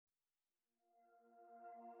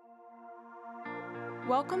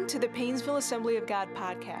Welcome to the Painesville Assembly of God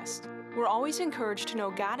podcast. We're always encouraged to know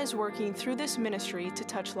God is working through this ministry to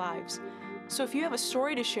touch lives. So if you have a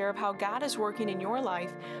story to share of how God is working in your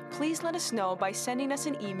life, please let us know by sending us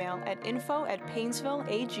an email at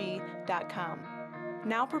info@painesvilleag.com.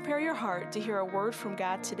 Now prepare your heart to hear a word from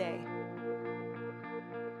God today.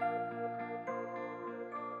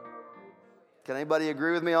 Can anybody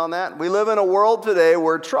agree with me on that? We live in a world today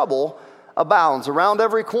where trouble abounds around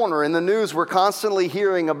every corner. In the news, we're constantly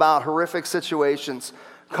hearing about horrific situations,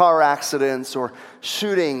 car accidents or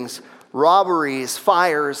shootings, robberies,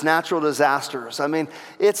 fires, natural disasters. I mean,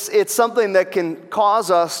 it's something that can cause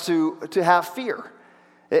us to have fear.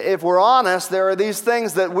 If we're honest, there are these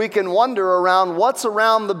things that we can wonder around what's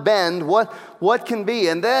around the bend, what can be.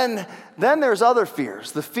 And then there's other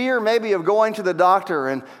fears. The fear maybe of going to the doctor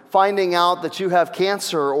and finding out that you have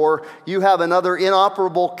cancer or you have another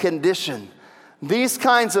inoperable condition. These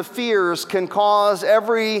kinds of fears can cause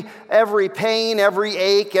every pain, every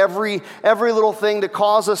ache, every little thing to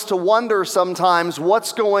cause us to wonder sometimes,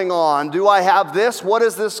 what's going on? Do I have this? What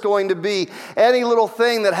is this going to be? Any little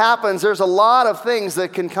thing that happens, there's a lot of things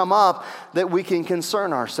that can come up that we can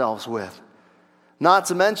concern ourselves with. Not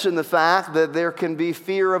to mention the fact that there can be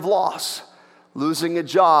fear of loss. Losing a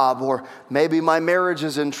job, or maybe my marriage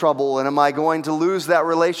is in trouble and am I going to lose that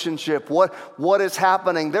relationship? What is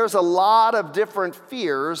happening? There's a lot of different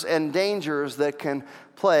fears and dangers that can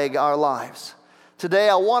plague our lives. Today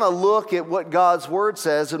I want to look at what God's Word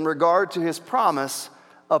says in regard to His promise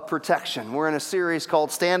of protection. We're in a series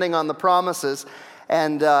called Standing on the Promises,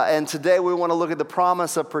 and today we want to look at the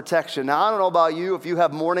promise of protection. Now I don't know about you if you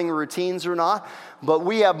have morning routines or not, but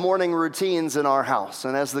we have morning routines in our house.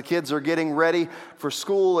 And as the kids are getting ready for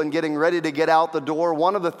school and getting ready to get out the door,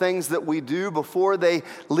 one of the things that we do before they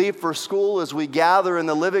leave for school is we gather in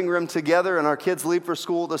the living room together, and our kids leave for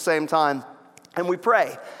school at the same time. And we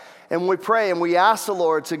pray. And we pray and we ask the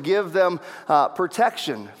Lord to give them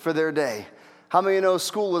protection for their day. How many of you know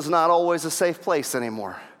school is not always a safe place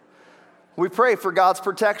anymore? We pray for God's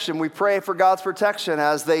protection. We pray for God's protection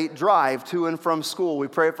as they drive to and from school. We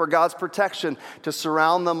pray for God's protection to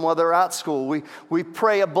surround them while they're at school. We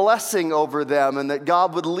pray a blessing over them and that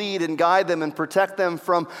God would lead and guide them and protect them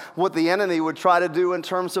from what the enemy would try to do in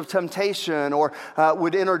terms of temptation or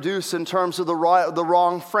would introduce in terms of the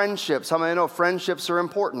wrong friendships. How many know friendships are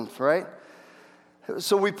important, right?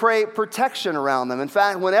 So we pray protection around them. In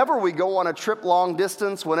fact, whenever we go on a trip long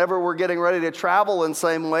distance, whenever we're getting ready to travel in the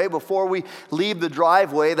same way, before we leave the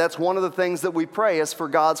driveway, that's one of the things that we pray is for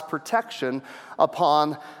God's protection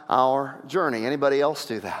upon our journey. Anybody else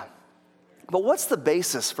do that? But what's the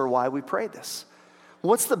basis for why we pray this?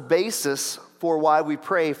 What's the basis for why we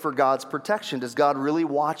pray for God's protection? Does God really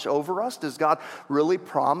watch over us? Does God really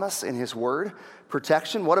promise in His Word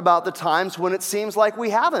protection? What about the times when it seems like we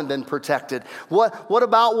haven't been protected? What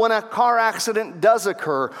about when a car accident does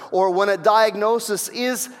occur, or when a diagnosis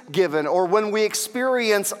is given, or when we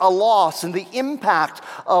experience a loss and the impact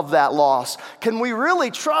of that loss? Can we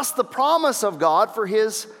really trust the promise of God for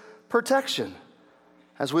His protection?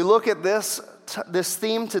 As we look at this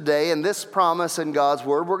theme today and this promise in God's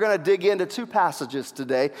Word, we're going to dig into two passages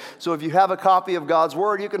today. So if you have a copy of God's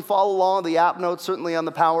Word, you can follow along. The app notes certainly on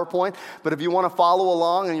the PowerPoint. But if you want to follow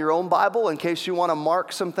along in your own Bible, in case you want to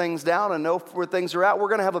mark some things down and know where things are at, we're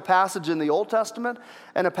going to have a passage in the Old Testament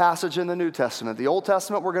and a passage in the New Testament. The Old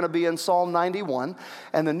Testament, we're going to be in Psalm 91,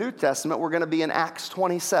 and the New Testament, we're going to be in Acts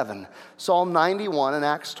 27. Psalm 91 and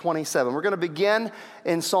Acts 27. We're going to begin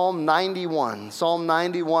in Psalm 91. Psalm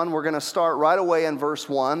 91, we're going to start right away in verse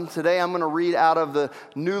 1. Today I'm going to read out of the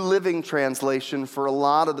New Living Translation for a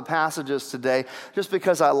lot of the passages today, just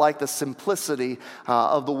because I like the simplicity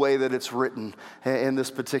of the way that it's written in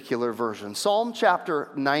this particular version. Psalm chapter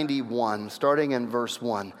 91, starting in verse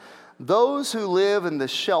 1. Those who live in the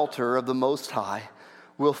shelter of the Most High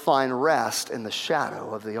will find rest in the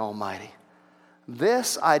shadow of the Almighty.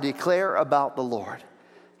 This I declare about the Lord.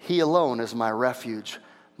 He alone is my refuge,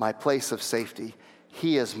 my place of safety.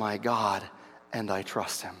 He is my God, and I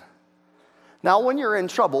trust Him. Now, when you're in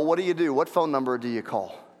trouble, what do? What phone number do you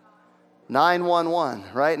call? 911,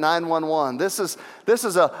 right? 911. This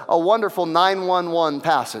is a wonderful 911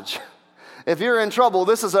 passage. If you're in trouble,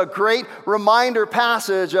 this is a great reminder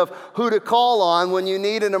passage of who to call on when you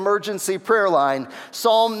need an emergency prayer line.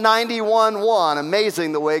 Psalm 91:1.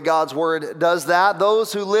 Amazing the way God's Word does that.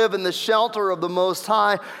 Those who live in the shelter of the Most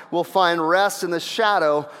High will find rest in the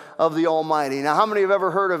shadow of the Almighty. Now, how many have ever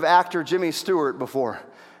heard of actor Jimmy Stewart before?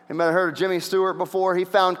 You might have heard of Jimmy Stewart before. He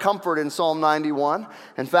found comfort in Psalm 91.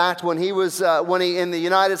 In fact, when he in the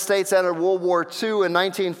United States entered World War II in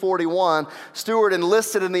 1941, Stewart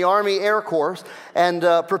enlisted in the Army Air Corps and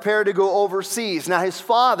prepared to go overseas. Now, his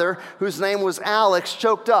father, whose name was Alex,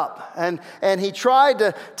 choked up, and he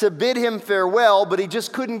tried to bid him farewell, but he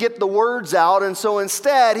just couldn't get the words out, and so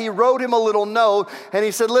instead he wrote him a little note, and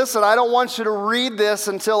he said, "Listen, I don't want you to read this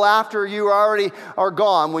until after you already are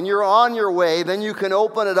gone. When you're on your way, then you can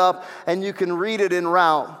open it up and you can read it en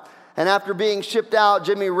route." And after being shipped out,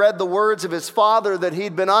 Jimmy read the words of his father that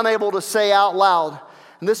he'd been unable to say out loud.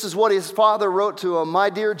 And this is what his father wrote to him: "My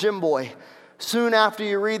dear Jim boy, soon after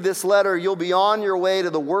you read this letter, you'll be on your way to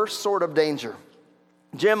the worst sort of danger.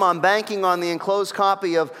 Jim, I'm banking on the enclosed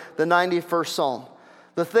copy of the 91st Psalm.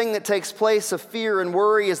 The thing that takes place of fear and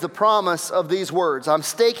worry is the promise of these words. I'm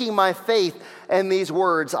staking my faith in these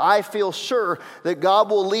words. I feel sure that God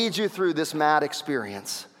will lead you through this mad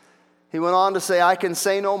experience." He went on to say, "I can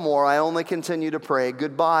say no more. I only continue to pray.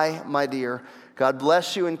 Goodbye, my dear. God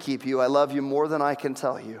bless you and keep you. I love you more than I can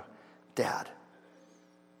tell you. Dad."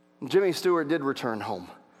 Jimmy Stewart did return home.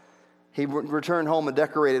 He returned home a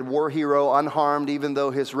decorated war hero, unharmed, even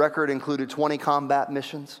though his record included 20 combat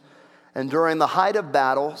missions. And during the height of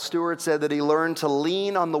battle, Stewart said that he learned to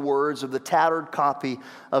lean on the words of the tattered copy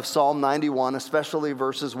of Psalm 91, especially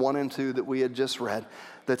verses 1 and 2 that we had just read,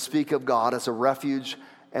 that speak of God as a refuge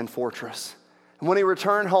and fortress. And when he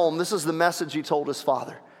returned home, this is the message he told his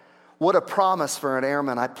father. "What a promise for an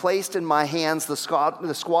airman. I placed in my hands the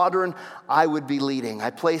squadron I would be leading. I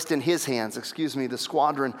placed in his hands, the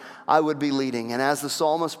squadron I would be leading. And as the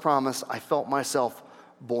psalmist promised, I felt myself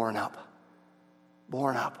borne up."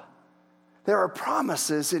 Borne up. There are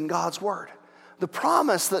promises in God's word. The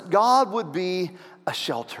promise that God would be a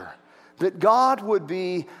shelter, that God would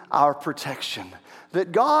be our protection,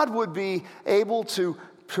 that God would be able to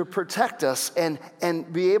protect us and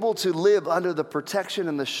be able to live under the protection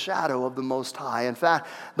and the shadow of the Most High. In fact,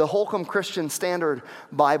 the Holcomb Christian Standard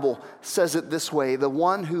Bible says it this way: "The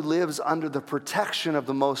one who lives under the protection of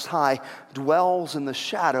the Most High dwells in the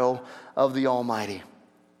shadow of the Almighty."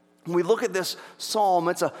 When we look at this psalm,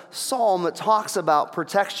 it's a psalm that talks about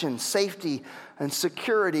protection, safety, and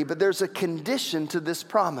security, but there's a condition to this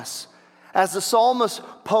promise. As the psalmist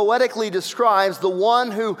poetically describes, the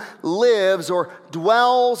one who lives or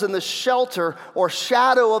dwells in the shelter or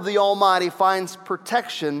shadow of the Almighty finds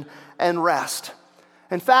protection and rest.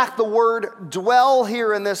 In fact, the word dwell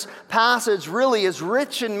here in this passage really is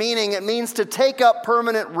rich in meaning. It means to take up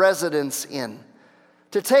permanent residence in.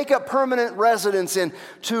 To take up permanent residence in,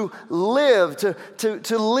 to live,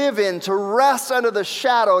 to live in, to rest under the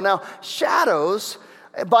shadow. Now, shadows,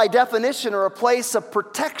 by definition, are a place of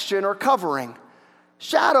protection or covering.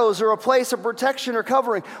 Shadows are a place of protection or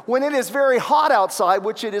covering. When it is very hot outside,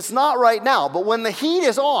 which it is not right now, but when the heat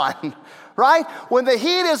is on, right? When the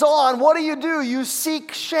heat is on, what do? You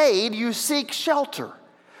seek shade, you seek shelter.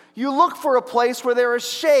 You look for a place where there is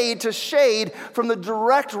shade to shade from the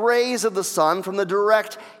direct rays of the sun, from the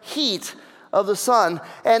direct heat of the sun.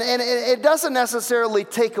 And it doesn't necessarily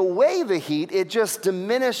take away the heat, it just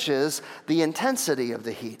diminishes the intensity of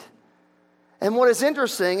the heat. And what is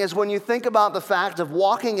interesting is when you think about the fact of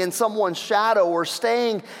walking in someone's shadow or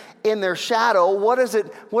staying in their shadow, what is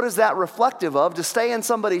that reflective of? To stay in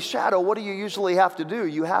somebody's shadow, what do you usually have to do?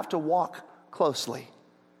 You have to walk closely.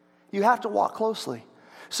 You have to walk closely.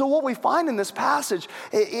 So what we find in this passage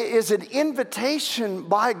is an invitation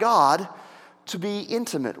by God to be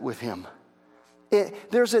intimate with Him.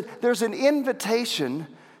 There's an invitation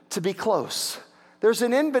to be close. There's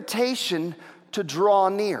an invitation to draw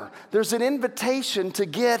near. There's an invitation to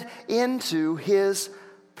get into His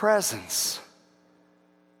presence.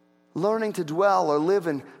 Learning to dwell or live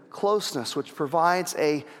in closeness, which provides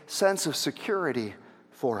a sense of security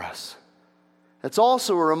for us. It's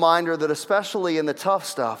also a reminder that especially in the tough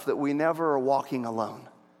stuff that we never are walking alone,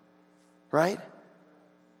 right?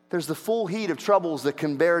 There's the full heat of troubles that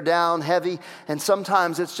can bear down heavy, and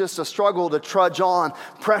sometimes it's just a struggle to trudge on.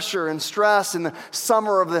 Pressure and stress in the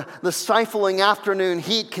summer of the stifling afternoon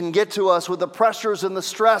heat can get to us with the pressures and the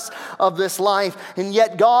stress of this life, and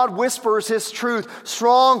yet God whispers His truth,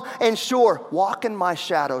 strong and sure. Walk in my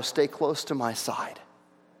shadow, stay close to my side.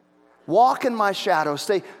 Walk in my shadow,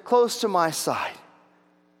 stay close to my side.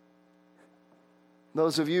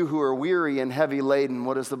 Those of you who are weary and heavy laden,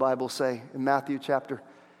 what does the Bible say in Matthew chapter?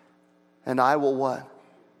 And I will what?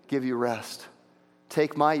 Give you rest.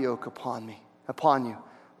 Take my yoke upon you.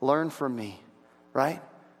 Learn from me, right?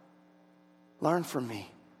 Learn from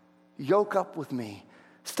me. Yoke up with me.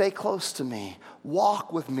 Stay close to me.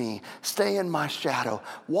 Walk with me. Stay in my shadow.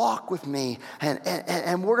 Walk with me.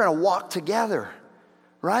 And we're going to walk together,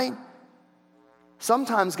 right?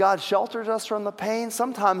 Sometimes God shelters us from the pain.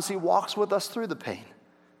 Sometimes he walks with us through the pain,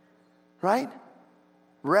 right?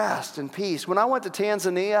 Rest and peace. When I went to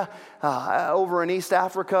Tanzania over in East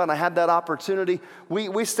Africa and I had that opportunity,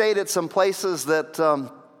 we stayed at some places that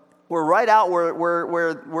were right out where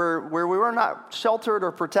we were not sheltered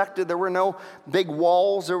or protected. There were no big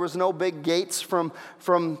walls. There was no big gates from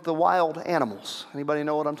the wild animals. Anybody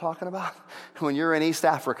know what I'm talking about? When you're in East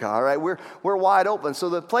Africa, all right, we're wide open.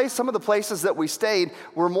 So some of the places that we stayed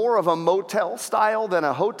were more of a motel style than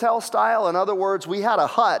a hotel style. In other words, we had a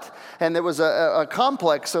hut, and there was a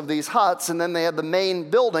complex of these huts, and then they had the main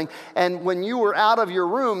building. And when you were out of your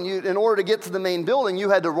room, in order to get to the main building, you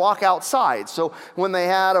had to walk outside. So when they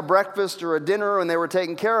had a breakfast or a dinner and they were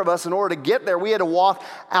taking care of us, in order to get there, we had to walk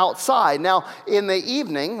outside. Now, in the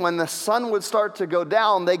evening, when the sun would start to go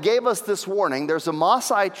down, they gave us this warning. There's a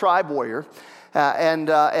Maasai tribe warrior,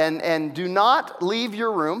 and do not leave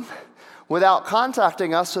your room without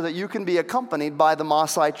contacting us so that you can be accompanied by the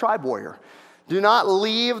Maasai tribe warrior. Do not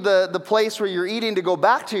leave the place where you're eating to go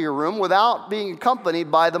back to your room without being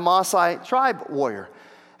accompanied by the Maasai tribe warrior.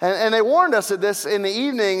 And they warned us of this in the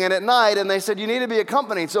evening and at night, and they said, you need to be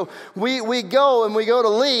accompanied. So we go to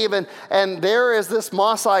leave, and there is this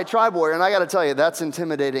Maasai tribe warrior. And I got to tell you, that's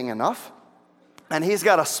intimidating enough. And he's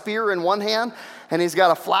got a spear in one hand, and he's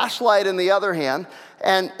got a flashlight in the other hand,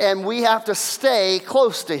 and we have to stay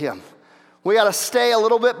close to him. We got to stay a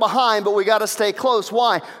little bit behind, but we got to stay close.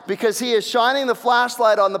 Why? Because he is shining the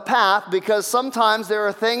flashlight on the path, because sometimes there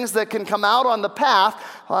are things that can come out on the path,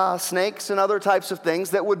 snakes and other types of things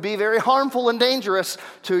that would be very harmful and dangerous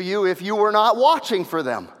to you if you were not watching for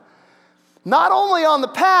them. Not only on the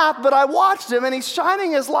path, but I watched him, and he's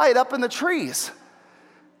shining his light up in the trees.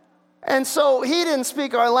 And so he didn't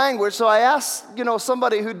speak our language, so I asked,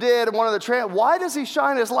 somebody who did, one of the why does he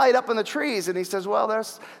shine his light up in the trees? And he says, well,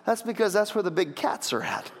 that's because that's where the big cats are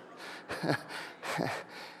at.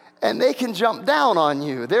 And they can jump down on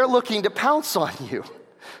you. They're looking to pounce on you.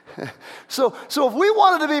 So if we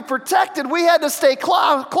wanted to be protected, we had to stay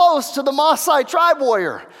close to the Maasai tribe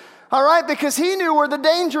warrior. All right, because he knew where the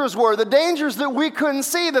dangers were, the dangers that we couldn't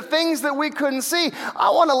see, the things that we couldn't see.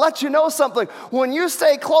 I want to let you know something. When you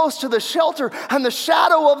stay close to the shelter and the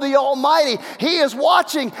shadow of the Almighty, he is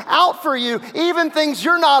watching out for you, even things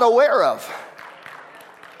you're not aware of.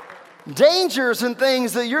 Dangers and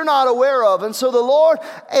things that you're not aware of. And so the Lord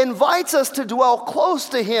invites us to dwell close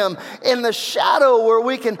to him in the shadow where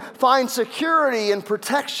we can find security and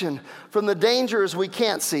protection from the dangers we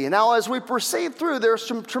can't see. Now, as we proceed through, there's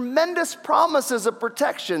some tremendous promises of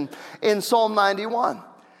protection in Psalm 91.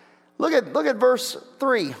 Look at verse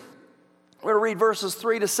 3. We're going to read verses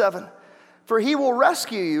 3 to 7. For he will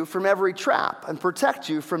rescue you from every trap and protect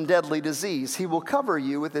you from deadly disease. He will cover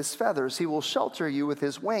you with his feathers. He will shelter you with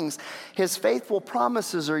his wings. His faithful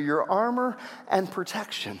promises are your armor and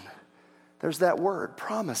protection. There's that word,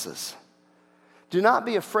 promises. Do not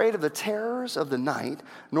be afraid of the terrors of the night,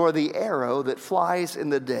 nor the arrow that flies in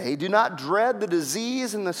the day. Do not dread the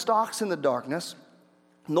disease and the stalks in the darkness,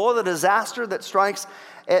 nor the disaster that strikes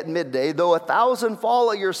at midday. Though 1,000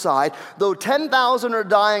 fall at your side, though 10,000 are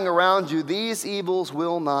dying around you, these evils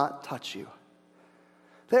will not touch you.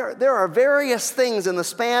 There are various things in the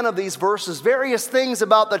span of these verses, various things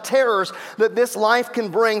about the terrors that this life can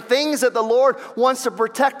bring, things that the Lord wants to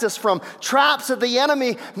protect us from, traps that the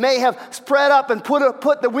enemy may have spread up and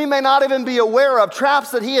put that we may not even be aware of,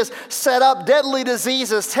 traps that he has set up, deadly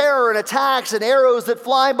diseases, terror and attacks and arrows that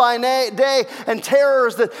fly by day and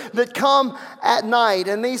terrors that come at night.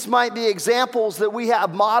 And these might be examples that we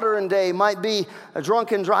have modern day, might be a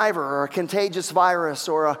drunken driver or a contagious virus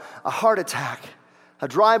or a heart attack, a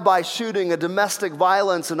drive-by shooting, a domestic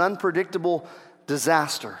violence, an unpredictable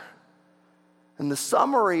disaster. And the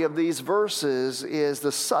summary of these verses is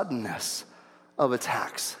the suddenness of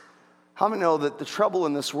attacks. How many know that the trouble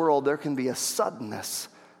in this world, there can be a suddenness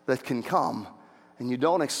that can come, and you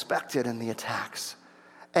don't expect it in the attacks.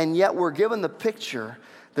 And yet we're given the picture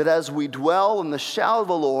that as we dwell in the shadow of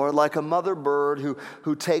the Lord, like a mother bird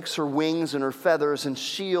who takes her wings and her feathers and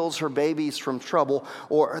shields her babies from trouble,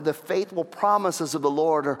 or the faithful promises of the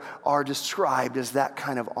Lord are described as that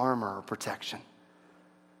kind of armor or protection.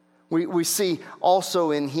 We see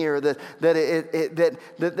also in here that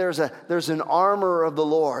there's an armor of the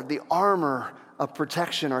Lord. The armor of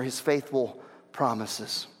protection are his faithful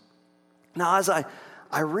promises. Now, as I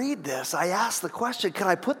read this, I ask the question, can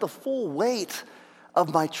I put the full weight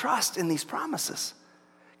of my trust in these promises?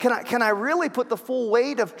 Can I really put the full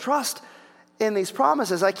weight of trust in these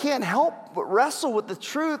promises, I can't help but wrestle with the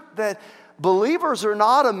truth that believers are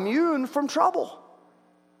not immune from trouble.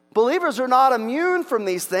 Believers are not immune from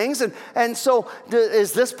these things. And so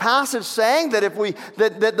is this passage saying that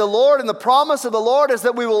that the Lord and the promise of the Lord is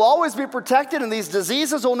that we will always be protected and these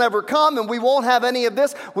diseases will never come and we won't have any of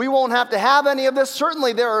this? We won't have to have any of this.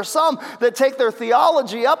 Certainly there are some that take their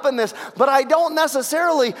theology up in this, but I don't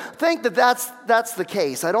necessarily think that that's the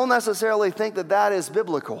case. I don't necessarily think that that is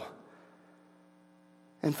biblical.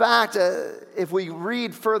 In fact, if we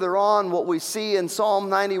read further on what we see in Psalm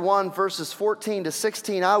 91, verses 14 to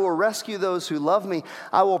 16, I will rescue those who love me.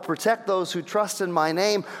 I will protect those who trust in my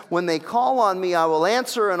name. When they call on me, I will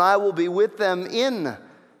answer, and I will be with them in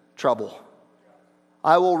trouble.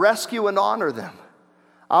 I will rescue and honor them.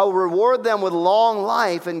 I will reward them with long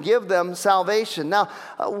life and give them salvation. Now,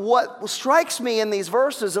 what strikes me in these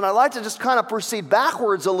verses, and I like to just kind of proceed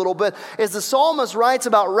backwards a little bit, is the psalmist writes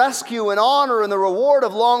about rescue and honor and the reward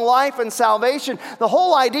of long life and salvation. The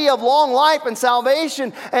whole idea of long life and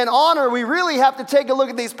salvation and honor, we really have to take a look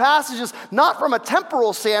at these passages, not from a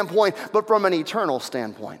temporal standpoint, but from an eternal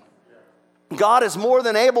standpoint. God is more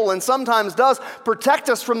than able and sometimes does protect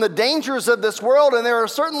us from the dangers of this world, and there are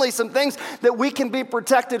certainly some things that we can be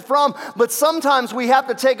protected from, but sometimes we have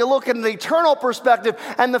to take a look at an eternal perspective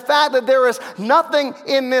and the fact that there is nothing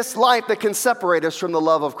in this life that can separate us from the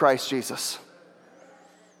love of Christ Jesus.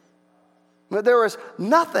 But there is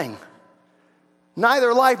nothing,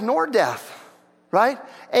 neither life nor death, right?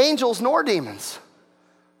 Angels nor demons,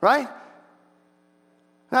 right?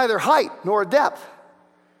 Neither height nor depth,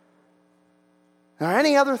 or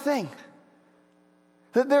any other thing.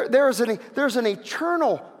 There's an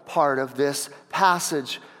eternal part of this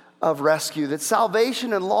passage of rescue, that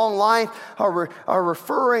salvation and long life are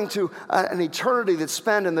referring to an eternity that's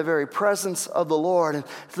spent in the very presence of the Lord. And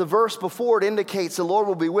the verse before it indicates the Lord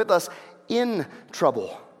will be with us in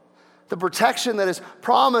trouble. The protection that is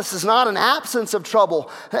promised is not an absence of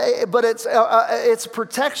trouble, but it's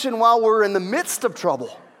protection while we're in the midst of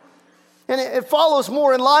trouble. And it follows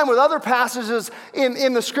more in line with other passages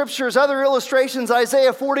in the scriptures, other illustrations.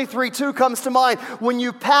 Isaiah 43:2 comes to mind. When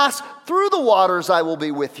you pass through the waters, I will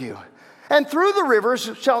be with you. And through the rivers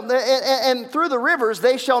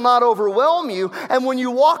they shall not overwhelm you. And when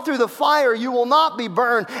you walk through the fire, you will not be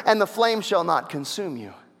burned, and the flame shall not consume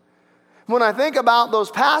you. When I think about those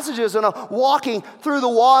passages and walking through the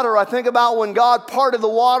water, I think about when God parted the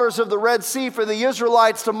waters of the Red Sea for the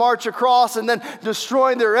Israelites to march across and then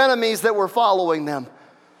destroy their enemies that were following them.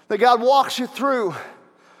 That God walks you through.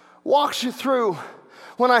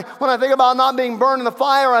 When I think about not being burned in the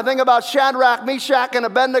fire, I think about Shadrach, Meshach, and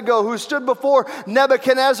Abednego, who stood before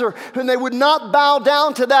Nebuchadnezzar, and they would not bow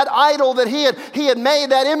down to that idol that he had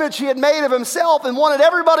made, that image he had made of himself, and wanted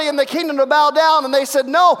everybody in the kingdom to bow down. And they said,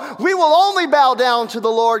 no, we will only bow down to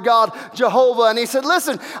the Lord God, Jehovah. And he said,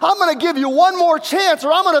 listen, I'm going to give you one more chance,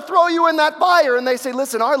 or I'm going to throw you in that fire. And they say,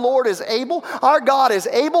 listen, our Lord is able, our God is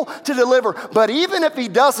able to deliver. But even if he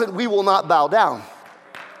doesn't, we will not bow down.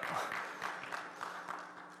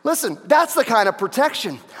 Listen, that's the kind of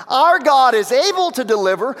protection. Our God is able to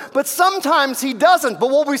deliver, but sometimes he doesn't. But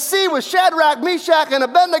what we see with Shadrach, Meshach, and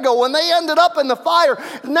Abednego, when they ended up in the fire,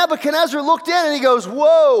 Nebuchadnezzar looked in and he goes,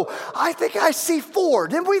 whoa, I think I see 4.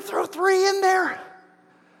 Didn't we throw 3 in there?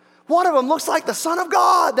 One of them looks like the Son of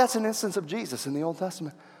God. That's an instance of Jesus in the Old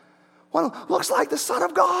Testament. One of them looks like the Son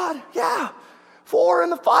of God. Yeah. 4 in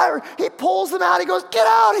the fire. He pulls them out. He goes, get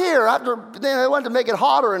out here. After they went to make it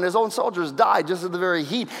hotter, and his own soldiers died just at the very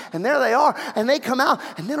heat. And there they are. And they come out,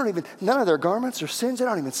 and none of their garments or sins, they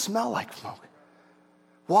don't even smell like smoke.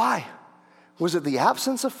 Why? Was it the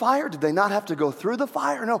absence of fire? Did they not have to go through the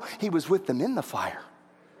fire? No, he was with them in the fire.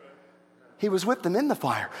 He was with them in the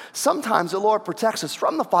fire. Sometimes the Lord protects us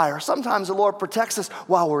from the fire. Sometimes the Lord protects us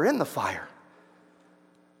while we're in the fire.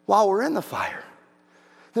 While we're in the fire.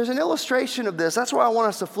 There's an illustration of this. That's why I want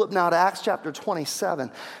us to flip now to Acts chapter 27,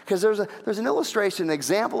 because there's an illustration, an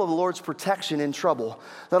example of the Lord's protection in trouble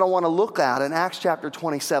that I want to look at in Acts chapter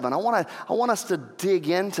 27. I want us to dig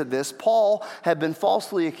into this. Paul had been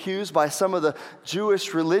falsely accused by some of the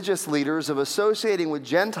Jewish religious leaders of associating with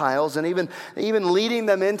Gentiles and even leading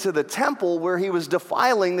them into the temple where he was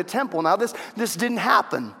defiling the temple. Now, this didn't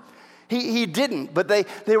happen. He didn't, but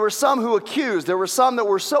there were some who accused. There were some that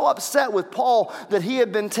were so upset with Paul that he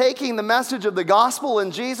had been taking the message of the gospel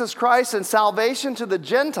in Jesus Christ and salvation to the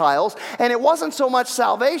Gentiles. And it wasn't so much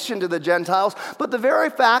salvation to the Gentiles, but the very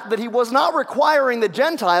fact that he was not requiring the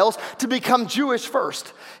Gentiles to become Jewish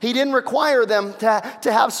first. He didn't require them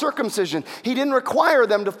to have circumcision. He didn't require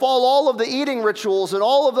them to follow all of the eating rituals and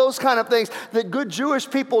all of those kind of things that good Jewish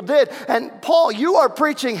people did. And Paul, you are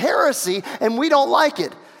preaching heresy, and we don't like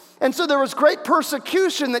it. And so there was great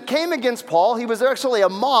persecution that came against Paul. He was actually a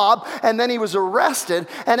mob, and then he was arrested.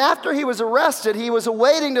 And after he was arrested, he was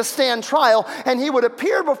awaiting to stand trial, and he would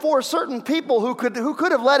appear before certain people who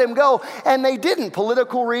could have let him go, and they didn't.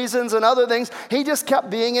 Political reasons and other things. He just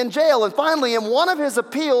kept being in jail. And finally, in one of his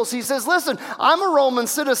appeals, he says, listen, I'm a Roman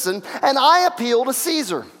citizen, and I appeal to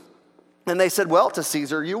Caesar. And they said, well, to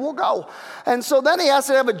Caesar you will go. And so then he has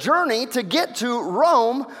to have a journey to get to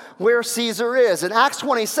Rome where Caesar is. And Acts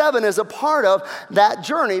 27 is a part of that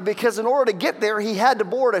journey because in order to get there, he had to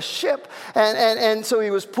board a ship. And so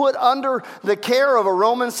he was put under the care of a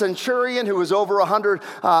Roman centurion who was over 100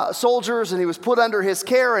 soldiers, and he was put under his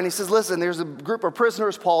care. And he says, listen, there's a group of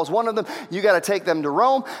prisoners. Paul is one of them. You got to take them to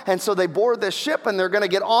Rome. And so they board this ship, and they're going to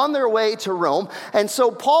get on their way to Rome. And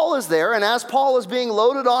so Paul is there, and as Paul is being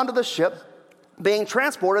loaded onto the ship, being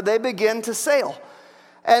transported, they begin to sail.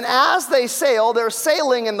 And as they sail, they're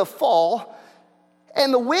sailing in the fall,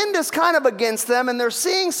 and the wind is kind of against them, and they're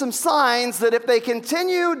seeing some signs that if they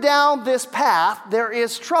continue down this path, there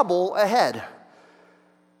is trouble ahead.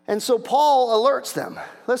 And so Paul alerts them.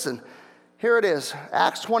 Listen, here it is,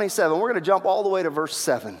 Acts 27. We're going to jump all the way to verse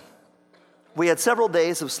 7. We had several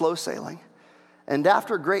days of slow sailing, and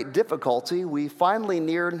after great difficulty, we finally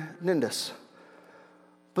neared Cnidus.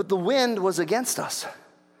 But the wind was against us.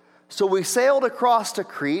 So we sailed across to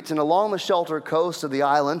Crete and along the sheltered coast of the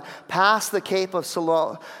island, past the Cape of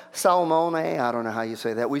Salmone. I don't know how you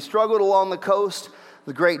say that. We struggled along the coast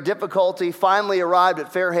with great difficulty, finally arrived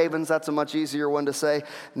at Fair Havens. That's a much easier one to say,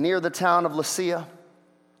 near the town of Lasea.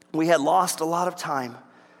 We had lost a lot of time.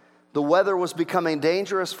 The weather was becoming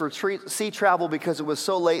dangerous for sea travel because it was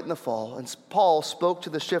so late in the fall. And Paul spoke to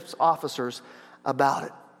the ship's officers about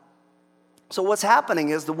it. So what's happening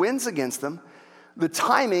is the wind's against them. The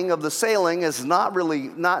timing of the sailing is not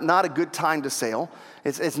a good time to sail.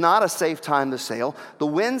 It's not a safe time to sail. The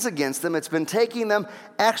wind's against them. It's been taking them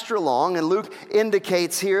extra long. And Luke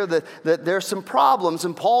indicates here that there's some problems.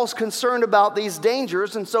 And Paul's concerned about these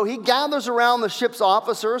dangers. And so he gathers around the ship's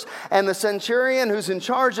officers and the centurion who's in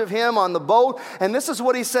charge of him on the boat. And this is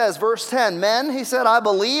what he says, verse 10. Men, he said, I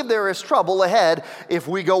believe there is trouble ahead if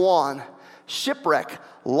we go on. Shipwreck,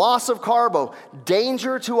 loss of cargo,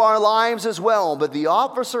 danger to our lives as well. But the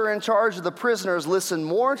officer in charge of the prisoners listened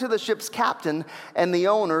more to the ship's captain and the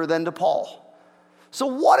owner than to Paul. So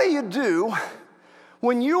what do you do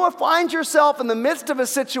when you find yourself in the midst of a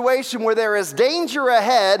situation where there is danger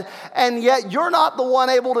ahead and yet you're not the one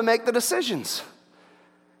able to make the decisions?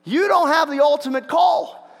 You don't have the ultimate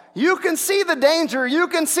call. You can see the danger, you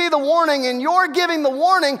can see the warning, and you're giving the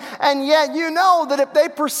warning, and yet you know that if they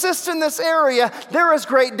persist in this area, there is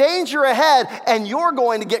great danger ahead, and you're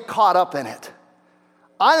going to get caught up in it.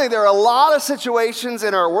 I think there are a lot of situations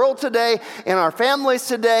in our world today, in our families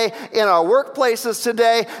today, in our workplaces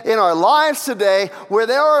today, in our lives today, where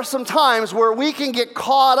there are some times where we can get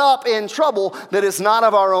caught up in trouble that is not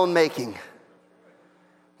of our own making.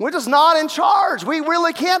 We're just not in charge. We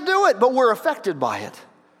really can't do it, but we're affected by it.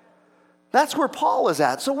 That's where Paul is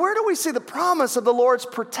at. So where do we see the promise of the Lord's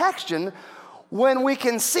protection when we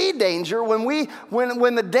can see danger, when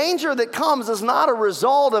the danger that comes is not a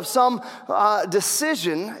result of some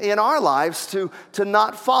decision in our lives to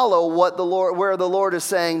not follow where the Lord is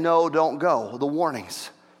saying, no, don't go, the warnings,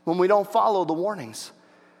 when we don't follow the warnings.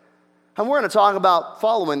 And we're going to talk about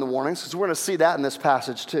following the warnings because we're going to see that in this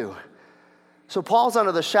passage too. So Paul's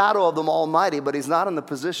under the shadow of the Almighty, but he's not in the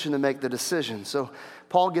position to make the decision. So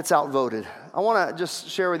Paul gets outvoted. I want to just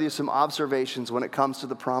share with you some observations when it comes to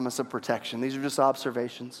the promise of protection. These are just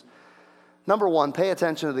observations. Number one, pay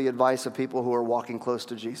attention to the advice of people who are walking close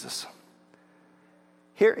to Jesus.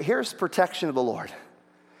 Here's protection of the Lord.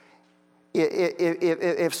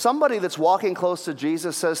 If somebody that's walking close to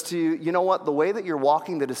Jesus says to you, you know what, the way that you're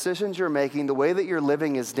walking, the decisions you're making, the way that you're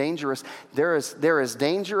living is dangerous, there is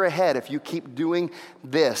danger ahead if you keep doing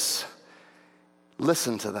this,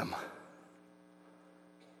 listen to them.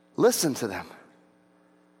 Listen to them.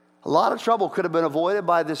 A lot of trouble could have been avoided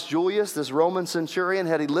by this Julius, this Roman centurion,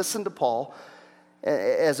 had he listened to Paul,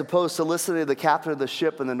 as opposed to listening to the captain of the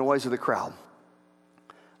ship and the noise of the crowd.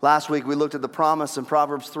 Last week, we looked at the promise in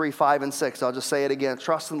Proverbs 3, 5, and 6. I'll just say it again.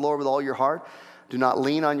 Trust in the Lord with all your heart. Do not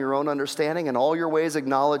lean on your own understanding. In all your ways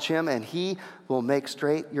acknowledge him, and he will make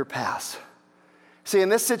straight your paths. See, in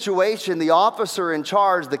this situation, the officer in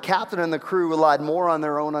charge, the captain and the crew relied more on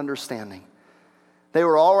their own understanding. They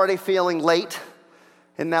were already feeling late.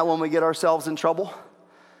 Isn't that when we get ourselves in trouble?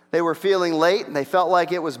 They were feeling late, and they felt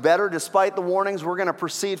like it was better. Despite the warnings, we're going to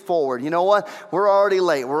proceed forward. You know what? We're already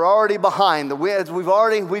late. We're already behind.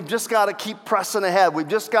 We've just got to keep pressing ahead. We've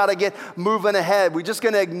just got to get moving ahead. We're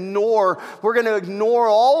going to ignore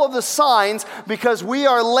all of the signs because we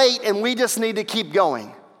are late and we just need to keep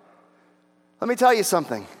going. Let me tell you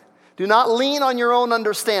something. Do not lean on your own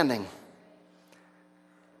understanding.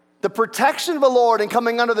 The protection of the Lord and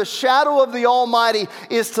coming under the shadow of the Almighty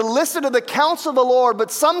is to listen to the counsel of the Lord,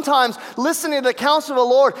 but sometimes listening to the counsel of the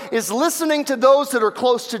Lord is listening to those that are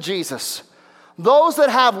close to Jesus. Those that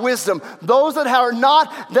have wisdom, those that are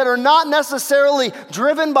not necessarily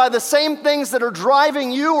driven by the same things that are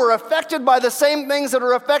driving you or affected by the same things that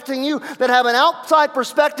are affecting you, that have an outside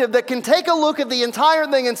perspective that can take a look at the entire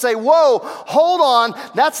thing and say, whoa, hold on,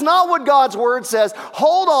 that's not what God's word says.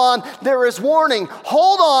 Hold on, there is warning.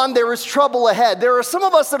 Hold on, there is trouble ahead. There are some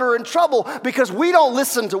of us that are in trouble because we don't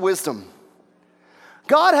listen to wisdom.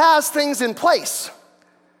 God has things in place.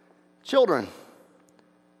 Children,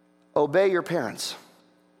 obey your parents.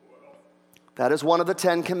 That is one of the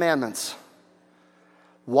 10 commandments.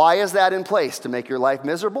 Why is that in place? To make your life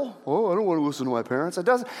miserable? Oh, I don't want to listen to my parents. It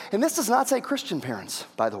doesn't. And this does not say Christian parents,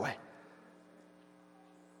 by the way.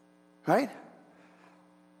 Right?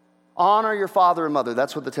 Honor your father and mother.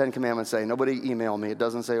 That's what the 10 commandments say. Nobody email me. It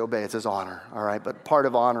doesn't say obey. It says honor. All right? But part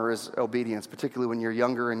of honor is obedience, particularly when you're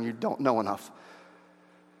younger and you don't know enough.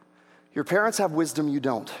 Your parents have wisdom you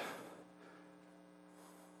don't.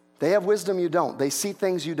 They have wisdom you don't. They see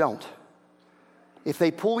things you don't. If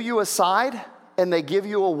they pull you aside and they give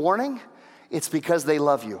you a warning, it's because they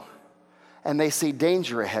love you and they see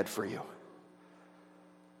danger ahead for you.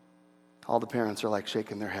 All the parents are like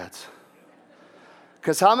shaking their heads.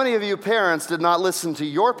 Because how many of you parents did not listen to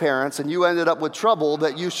your parents and you ended up with trouble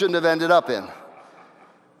that you shouldn't have ended up in?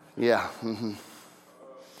 Yeah. Mm-hmm.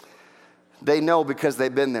 They know because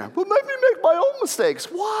they've been there. But let me make my own mistakes.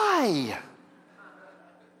 Why?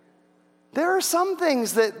 There are some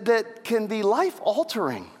things that can be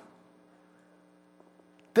life-altering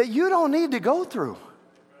that you don't need to go through.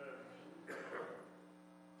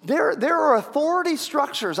 There are authority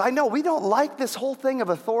structures. I know we don't like this whole thing of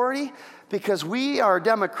authority because we are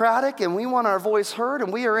democratic and we want our voice heard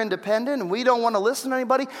and we are independent and we don't want to listen to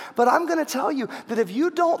anybody. But I'm going to tell you that if you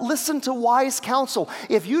don't listen to wise counsel,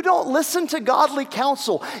 if you don't listen to godly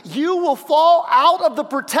counsel, you will fall out of the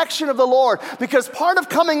protection of the Lord, because part of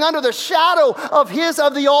coming under the shadow of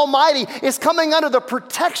the Almighty is coming under the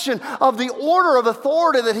protection of the order of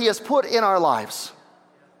authority that He has put in our lives.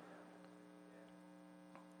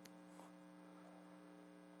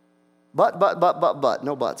 But,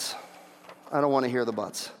 no buts. I don't want to hear the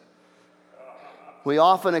buts. We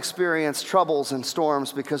often experience troubles and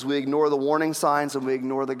storms because we ignore the warning signs and we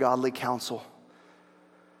ignore the godly counsel.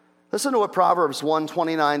 Listen to what Proverbs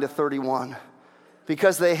 1:29-31.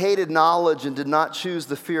 Because they hated knowledge and did not choose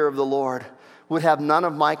the fear of the Lord, would have none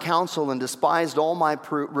of my counsel and despised all my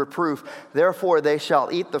reproof. Therefore they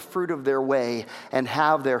shall eat the fruit of their way and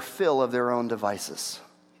have their fill of their own devices.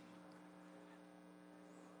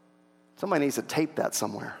 Somebody needs to tape that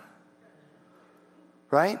somewhere.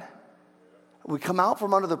 Right? We come out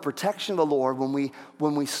from under the protection of the Lord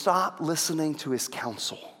when we stop listening to His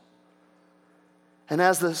counsel. And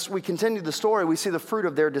as we continue the story, we see the fruit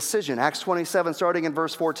of their decision. Acts 27, starting in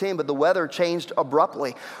verse 14, but the weather changed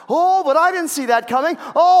abruptly. Oh, but I didn't see that coming.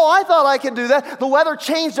 Oh, I thought I could do that. The weather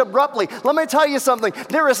changed abruptly. Let me tell you something.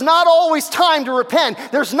 There is not always time to repent.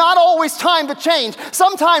 There's not always time to change.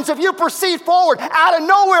 Sometimes if you proceed forward, out of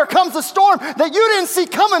nowhere comes a storm that you didn't see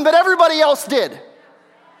coming, but everybody else did.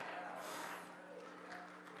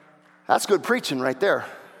 That's good preaching right there.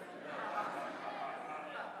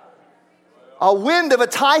 A wind of a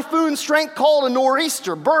typhoon strength called a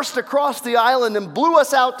nor'easter burst across the island and blew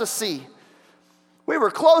us out to sea. We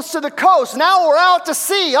were close to the coast. Now we're out to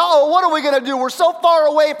sea. Uh-oh, what are we going to do? We're so far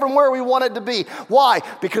away from where we wanted to be. Why?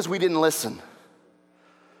 Because we didn't listen.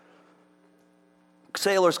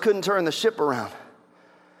 Sailors couldn't turn the ship around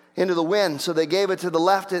into the wind, so they gave it to the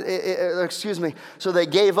left. So they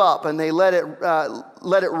gave up and they let it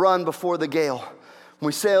run before the gale.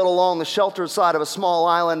 We sailed along the sheltered side of a small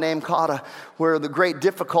island named Kata, where the great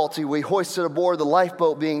difficulty, we hoisted aboard the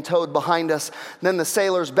lifeboat being towed behind us. Then the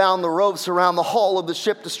sailors bound the ropes around the hull of the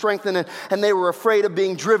ship to strengthen it, and they were afraid of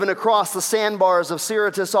being driven across the sandbars of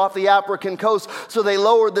Syrtis off the African coast, so they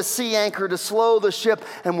lowered the sea anchor to slow the ship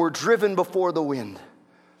and were driven before the wind.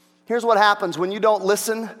 Here's what happens when you don't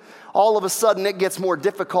listen. All of a sudden it gets more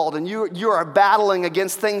difficult, and you are battling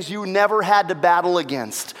against things you never had to battle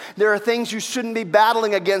against. There are things you shouldn't be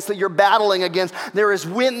battling against that you're battling against. There is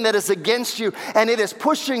wind that is against you, and it is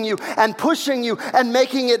pushing you and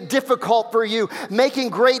making it difficult for you, making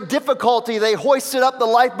great difficulty. They hoisted up the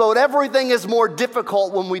lifeboat. Everything is more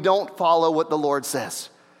difficult when we don't follow what the Lord says.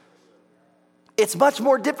 It's much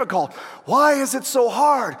more difficult. Why is it so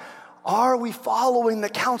hard? Are we following the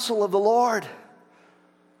counsel of the Lord?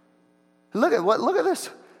 Look at this.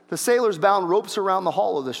 The sailors bound ropes around the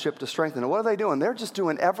hull of the ship to strengthen it. What are they doing? They're just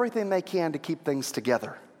doing everything they can to keep things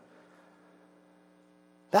together.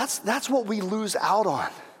 That's what we lose out on.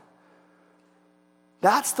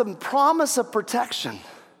 That's the promise of protection.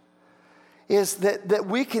 Is that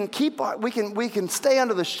we can stay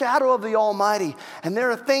under the shadow of the Almighty, and there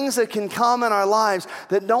are things that can come in our lives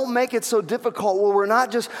that don't make it so difficult, where we're not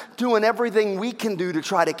just doing everything we can do to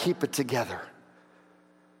try to keep it together.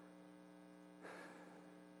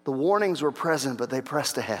 The warnings were present, but they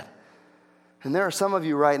pressed ahead. And there are some of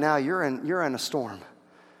you right now, you're in a storm.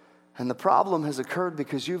 And the problem has occurred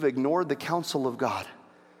because you've ignored the counsel of God.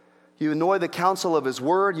 You ignore the counsel of His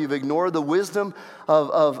Word. You've ignored the wisdom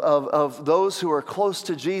of those who are close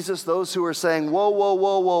to Jesus, those who are saying, whoa, whoa,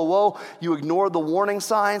 whoa, whoa, whoa. You ignore the warning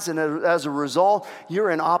signs, and as a result, you're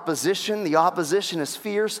in opposition. The opposition is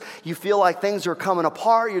fierce. You feel like things are coming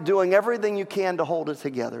apart. You're doing everything you can to hold it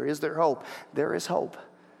together. Is there hope? There is hope.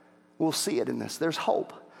 We'll see it in this. There's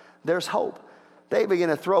hope. There's hope. They begin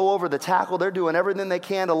to throw over the tackle. They're doing everything they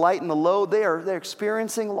can to lighten the load. They're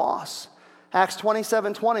experiencing loss. Acts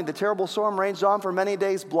 27:20, the terrible storm raged on for many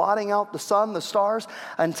days, blotting out the sun, the stars,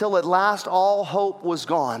 until at last all hope was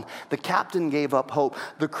gone. The captain gave up hope.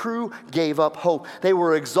 The crew gave up hope. They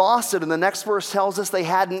were exhausted, and the next verse tells us they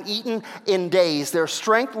hadn't eaten in days. Their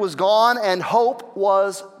strength was gone, and hope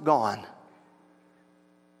was gone.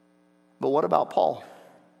 But what about Paul?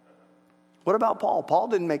 What about Paul? Paul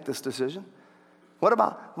didn't make this decision. What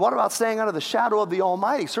about staying under the shadow of the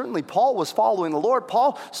Almighty? Certainly Paul was following the Lord.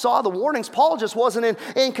 Paul saw the warnings. Paul just wasn't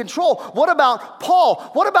in control. What about Paul?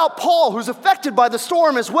 What about Paul, who's affected by the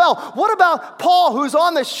storm as well? What about Paul, who's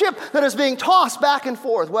on the ship that is being tossed back and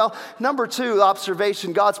forth? Well, number 2,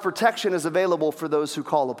 observation, God's protection is available for those who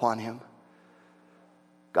call upon Him.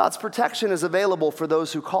 God's protection is available for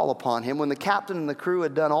those who call upon Him. When the captain and the crew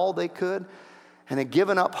had done all they could and had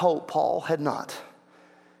given up hope, Paul had not.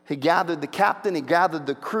 He gathered the captain, he gathered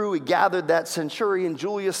the crew, he gathered that centurion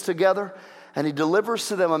Julius together, and he delivers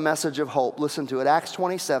to them a message of hope. Listen to it, Acts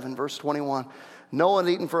 27, verse 21. No one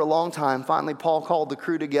had eaten for a long time. Finally, Paul called the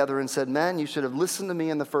crew together and said, "Men, you should have listened to me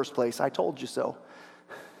in the first place. I told you so."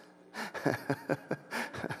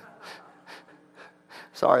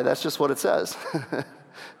 Sorry, that's just what it says.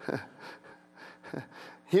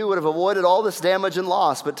 He would have avoided all this damage and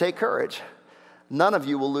loss, but take courage. None of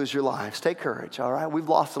you will lose your lives. Take courage, all right? We've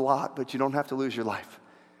lost a lot, but you don't have to lose your life.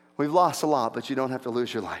 We've lost a lot, but you don't have to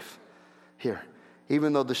lose your life. Here,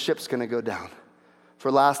 even though the ship's going to go down.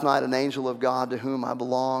 For last night, an angel of God to whom I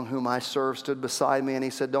belong, whom I serve, stood beside me, and he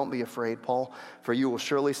said, "Don't be afraid, Paul, for you will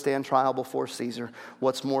surely stand trial before Caesar.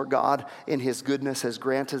 What's more, God, in His goodness, has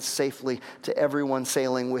granted safely to everyone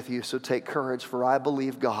sailing with you. So take courage, for I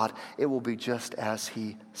believe God, it will be just as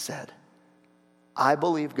He said." I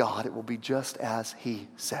believe God, it will be just as He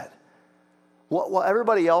said. Well,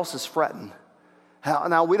 everybody else is fretting.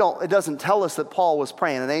 Now, it doesn't tell us that Paul was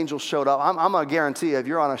praying. An angel showed up. I'm going to guarantee you, if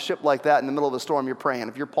you're on a ship like that in the middle of a storm, you're praying.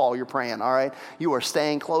 If you're Paul, you're praying, all right? You are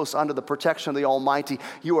staying close under the protection of the Almighty.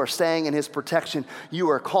 You are staying in His protection.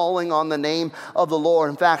 You are calling on the name of the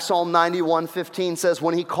Lord. In fact, Psalm 91:15 says,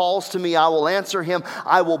 "When He calls to me, I will answer Him.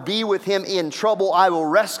 I will be with Him in trouble. I will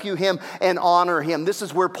rescue Him and honor Him." This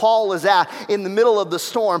is where Paul is at in the middle of the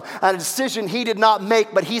storm, a decision he did not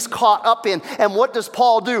make, but he's caught up in. And what does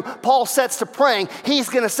Paul do? Paul sets to praying. He's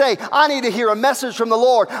going to say, "I need to hear a message from the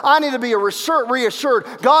Lord. I need to be reassured.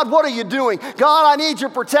 God, what are you doing? God, I need your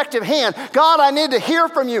protective hand. God, I need to hear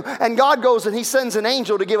from you." And God goes and He sends an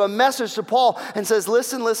angel to give a message to Paul and says,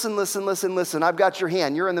 listen. I've got your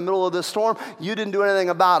hand. You're in the middle of this storm. You didn't do anything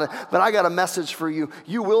about it, but I got a message for you.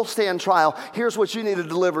 You will stand trial. Here's what you need to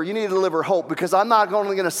deliver. You need to deliver hope, because I'm not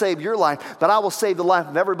only going to save your life, but I will save the life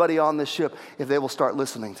of everybody on this ship if they will start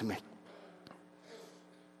listening to me.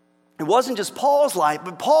 It wasn't just Paul's life,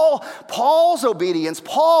 but Paul's obedience,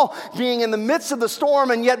 Paul being in the midst of the storm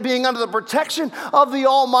and yet being under the protection of the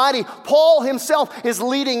Almighty. Paul himself is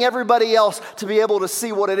leading everybody else to be able to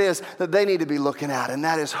see what it is that they need to be looking at, and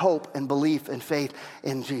that is hope and belief and faith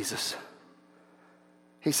in Jesus.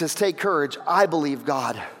 He says, take courage, I believe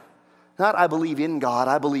God. Not I believe in God,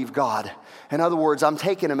 I believe God. In other words, I'm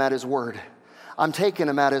taking him at his word. I'm taking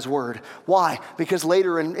him at his word. Why? Because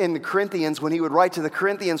later in the Corinthians, when he would write to the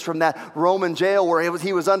Corinthians from that Roman jail where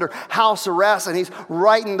he was under house arrest, and he's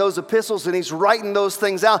writing those epistles and he's writing those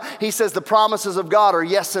things out, he says the promises of God are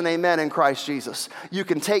yes and amen in Christ Jesus. You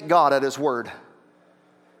can take God at his word.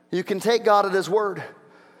 You can take God at his word.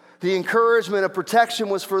 The encouragement of protection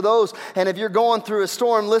was for those. And if you're going through a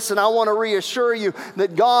storm, listen, I want to reassure you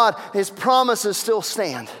that God, his promises still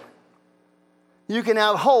stand. You can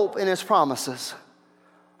have hope in his promises.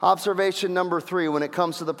 Observation number 3, when it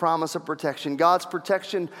comes to the promise of protection, God's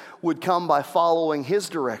protection would come by following his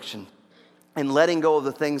direction and letting go of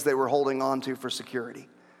the things they were holding on to for security.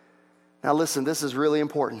 Now listen, this is really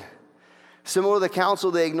important. Similar to the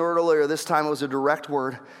counsel they ignored earlier, this time it was a direct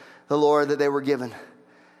word, the Lord, that they were given.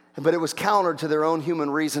 But it was countered to their own human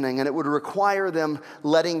reasoning, and it would require them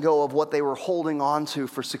letting go of what they were holding on to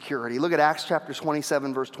for security. Look at Acts chapter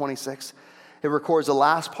 27, verse 26. It records the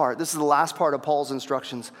last part. This is the last part of Paul's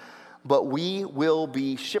instructions. But we will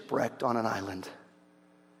be shipwrecked on an island.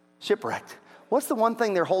 Shipwrecked. What's the one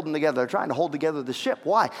thing they're holding together? They're trying to hold together the ship.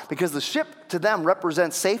 Why? Because the ship to them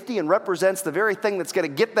represents safety and represents the very thing that's going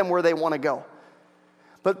to get them where they want to go.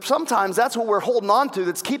 But sometimes that's what we're holding on to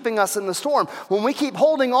that's keeping us in the storm. When we keep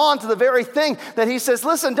holding on to the very thing that he says,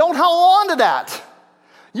 listen, don't hold on to that.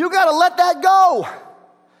 You got to let that go.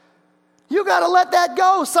 You got to let that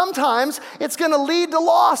go. Sometimes it's going to lead to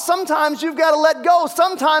loss. Sometimes you've got to let go.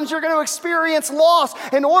 Sometimes you're going to experience loss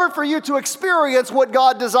in order for you to experience what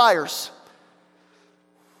God desires.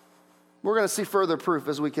 We're going to see further proof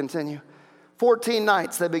as we continue. 14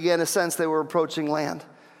 nights they began to sense they were approaching land.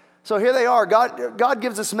 So here they are. God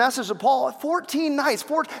gives this message to Paul. 14 nights.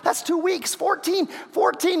 That's 2 weeks. 14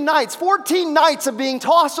 nights. 14 nights of being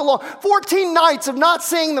tossed along. 14 nights of not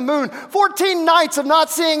seeing the moon. 14 nights of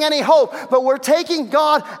not seeing any hope. But we're taking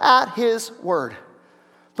God at his word.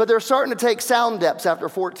 But they're starting to take sound depths after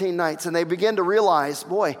 14 nights. And they begin to realize,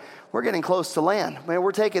 boy, we're getting close to land. Man,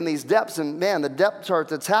 we're taking these depths, and man, the depth chart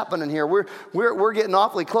that's happening here, we're getting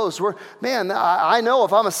awfully close. I know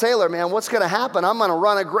if I'm a sailor, man, what's going to happen? I'm going to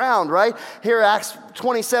run aground, right? Here, Acts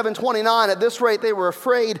 27:29, at this rate, they were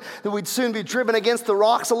afraid that we'd soon be driven against the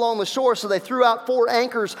rocks along the shore, so they threw out 4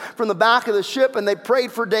 anchors from the back of the ship, and they prayed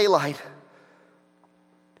for daylight.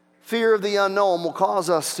 Fear of the unknown will cause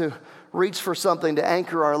us to reach for something to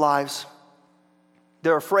anchor our lives.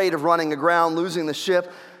 They're afraid of running aground, losing the ship.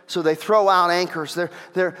 So they throw out anchors.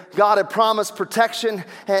 God had promised protection,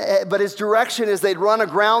 but his direction is they'd run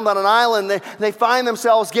aground on an island. They find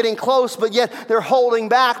themselves getting close, but yet they're holding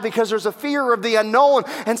back because there's a fear of the unknown.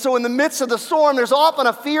 And so in the midst of the storm, there's often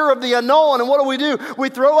a fear of the unknown. And what do? We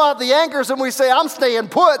throw out the anchors and we say, I'm staying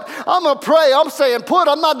put. I'm going to pray. I'm staying put.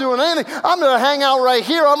 I'm not doing anything. I'm going to hang out right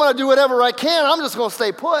here. I'm going to do whatever I can. I'm just going to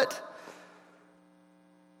stay put.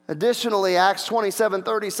 Additionally, Acts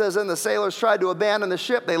 27:30 says, and the sailors tried to abandon the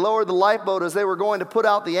ship. They lowered the lifeboat as they were going to put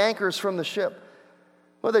out the anchors from the ship.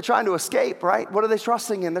 What are they trying to escape, right? What are they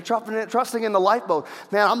trusting in? They're trusting in the lifeboat.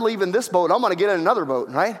 Man, I'm leaving this boat. I'm going to get in another boat,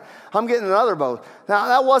 right? I'm getting another boat. Now,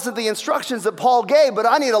 that wasn't the instructions that Paul gave, but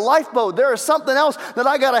I need a lifeboat. There is something else that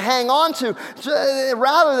I got to hang on to.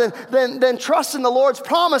 Rather than trust in the Lord's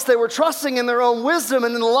promise, they were trusting in their own wisdom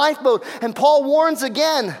and in the lifeboat. And Paul warns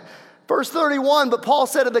again. Verse 31, but Paul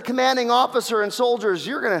said to the commanding officer and soldiers,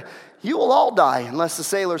 you will all die unless the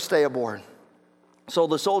sailors stay aboard. So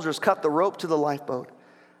the soldiers cut the rope to the lifeboat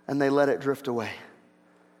and they let it drift away.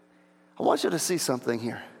 I want you to see something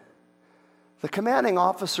here. The commanding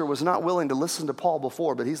officer was not willing to listen to Paul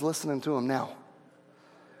before, but he's listening to him now.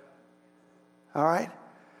 All right?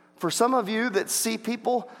 For some of you that see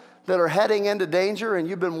people that are heading into danger and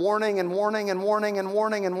you've been warning and warning and warning and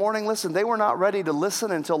warning and warning, listen, they were not ready to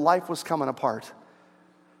listen until life was coming apart.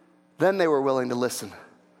 Then they were willing to listen.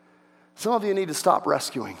 Some of you need to stop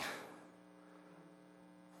rescuing.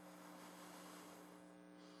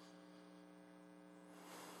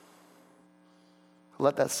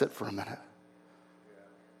 Let that sit for a minute.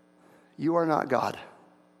 You are not God.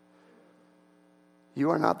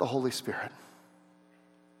 You are not the Holy Spirit.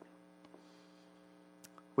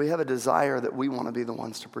 We have a desire that we want to be the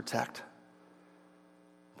ones to protect.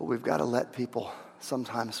 But we've got to let people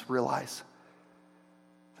sometimes realize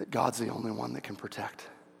that God's the only one that can protect.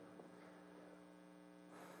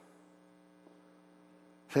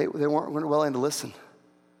 They weren't willing to listen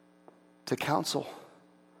to counsel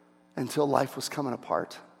until life was coming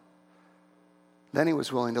apart. Then he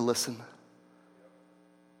was willing to listen.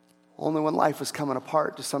 Only when life was coming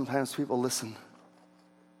apart do sometimes people listen.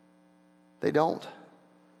 They don't.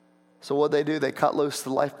 So what they do, they cut loose the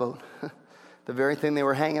lifeboat. The very thing they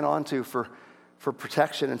were hanging on to for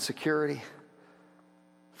protection and security.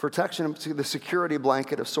 Protection, the security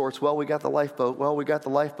blanket of sorts. Well, we got the lifeboat. Well, we got the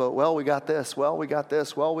lifeboat. Well, we got this. Well, we got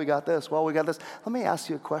this. Well, we got this. Well, we got this. Let me ask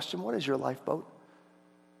you a question. What is your lifeboat?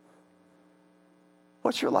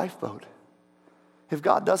 What's your lifeboat? If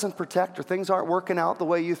God doesn't protect or things aren't working out the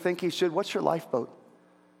way you think he should, what's your lifeboat?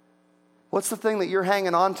 What's the thing that you're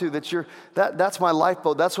hanging on to that's my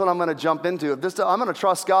lifeboat. That's what I'm going to jump into. I'm going to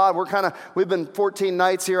trust God. We've been 14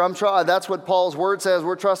 nights here. That's what Paul's word says.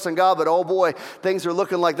 We're trusting God, but oh boy, things are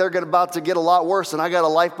looking like they're about to get a lot worse, and I got a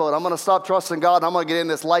lifeboat. I'm going to stop trusting God, and I'm going to get in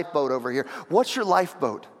this lifeboat over here. What's your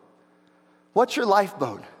lifeboat? What's your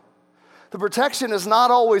lifeboat? The protection is not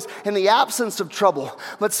always in the absence of trouble,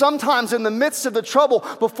 but sometimes in the midst of the trouble,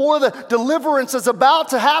 before the deliverance is about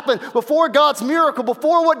to happen, before God's miracle,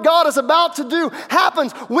 before what God is about to do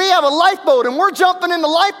happens, we have a lifeboat and we're jumping in the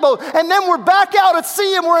lifeboat, and then we're back out at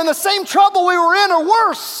sea and we're in the same trouble we were in or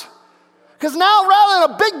worse. Because now rather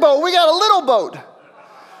than a big boat, we got a little boat.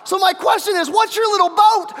 So my question is, what's your little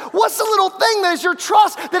boat? What's the little thing that is your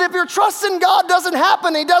trust, that if your trust in God doesn't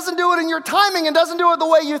happen, he doesn't do it in your timing and doesn't do it the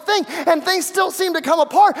way you think, and things still seem to come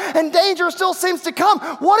apart and danger still seems to come,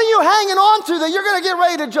 what are you hanging on to that you're going to get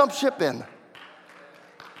ready to jump ship in?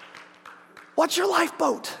 What's your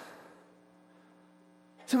lifeboat?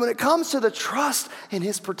 See, when it comes to the trust in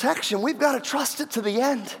his protection, we've got to trust it to the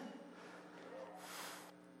end.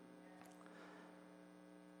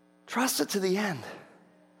 Trust it to the end.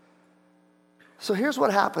 So here's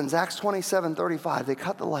what happens, Acts 27:35, they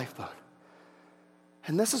cut the lifeboat.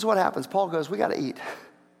 And this is what happens. Paul goes, we got to eat.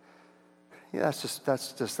 Yeah,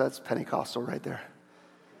 that's Pentecostal right there.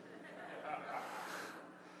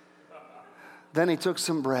 Then he took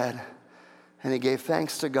some bread and he gave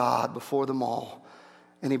thanks to God before them all,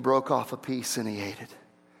 and he broke off a piece and he ate it.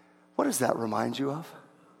 What does that remind you of?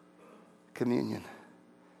 Communion.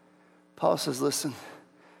 Paul says, listen,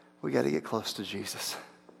 we got to get close to Jesus.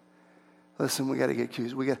 Listen, we got to get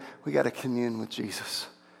close. We got to commune with Jesus.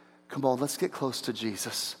 Come on, let's get close to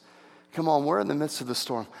Jesus. Come on, we're in the midst of the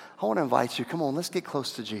storm. I want to invite you. Come on, let's get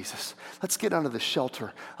close to Jesus. Let's get under the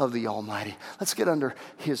shelter of the Almighty. Let's get under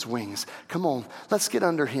his wings. Come on, let's get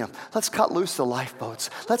under him. Let's cut loose the lifeboats.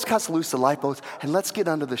 Let's cut loose the lifeboats and let's get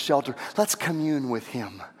under the shelter. Let's commune with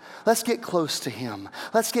him. Let's get close to him.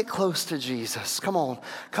 Let's get close to Jesus. Come on,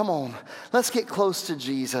 come on. Let's get close to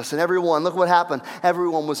Jesus. And everyone, look what happened.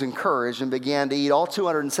 Everyone was encouraged and began to eat, all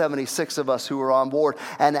 276 of us who were on board.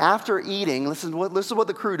 And after eating, listen to what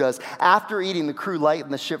the crew does. After eating, the crew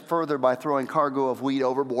lightened the ship further by throwing cargo of wheat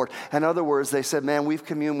overboard. In other words, they said, man, we've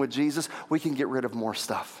communed with Jesus. We can get rid of more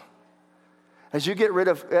stuff. As you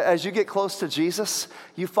get close to Jesus,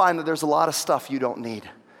 you find that there's a lot of stuff you don't need.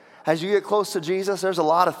 As you get close to Jesus, there's a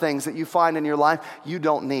lot of things that you find in your life you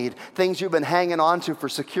don't need. Things you've been hanging on to for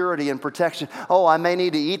security and protection. Oh, I may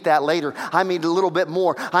need to eat that later. I need a little bit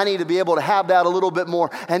more. I need to be able to have that a little bit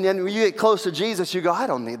more. And then when you get close to Jesus, you go, I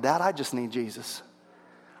don't need that. I just need Jesus.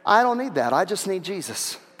 I don't need that. I just need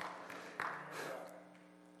Jesus.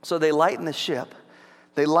 So they lighten the ship.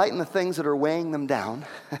 They lighten the things that are weighing them down.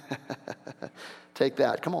 Take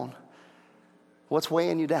that. Come on. What's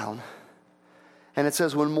weighing you down? And it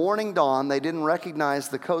says, when morning dawned, they didn't recognize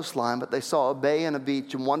the coastline, but they saw a bay and a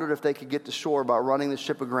beach and wondered if they could get to shore by running the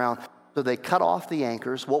ship aground. So they cut off the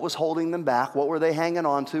anchors. What was holding them back? What were they hanging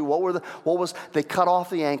on to? They cut off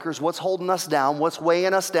the anchors. What's holding us down? What's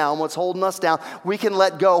weighing us down? What's holding us down? We can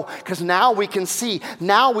let go because now we can see.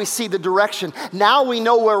 Now we see the direction. Now we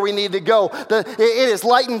know where we need to go. It is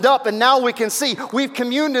lightened up and now we can see. We've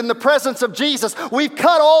communed in the presence of Jesus. We've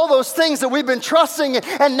cut all those things that we've been trusting in,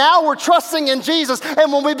 and now we're trusting in Jesus.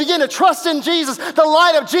 And when we begin to trust in Jesus, the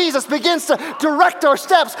light of Jesus begins to direct our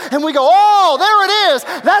steps, and we go, oh, there it is.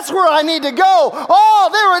 That's where I need to go. Oh,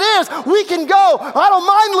 there it is. We can go. I don't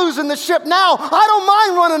mind losing the ship now. I don't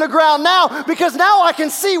mind running aground now, because now I can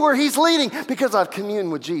see where he's leading because I've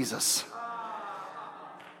communed with Jesus.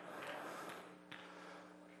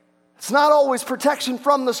 It's not always protection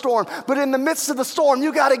from the storm, but in the midst of the storm,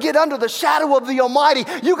 you got to get under the shadow of the Almighty.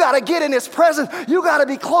 You got to get in his presence. You got to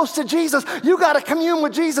be close to Jesus. You got to commune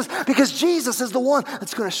with Jesus, because Jesus is the one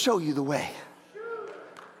that's going to show you the way.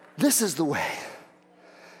 This is the way.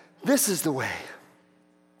 This is the way.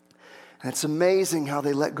 And it's amazing how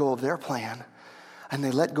they let go of their plan and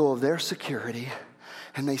they let go of their security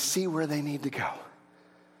and they see where they need to go.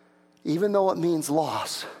 even though it means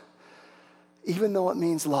loss,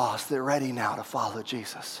 they're ready now to follow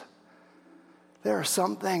Jesus. There are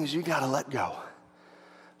some things you got to let go.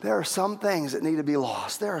 There are some things that need to be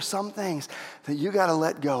lost. There are some things that you got to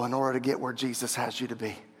let go in order to get where Jesus has you to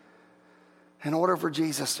be. In order for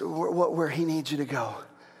Jesus, where he needs you to go.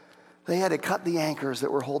 They had to cut the anchors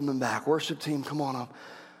that were holding them back. Worship team, come on up.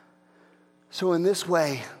 So in this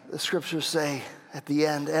way, the scriptures say at the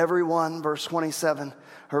end, everyone, verse 27,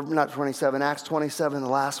 or not 27, Acts 27, the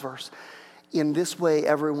last verse. In this way,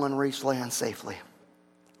 everyone reached land safely.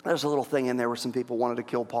 There's a little thing in there where some people wanted to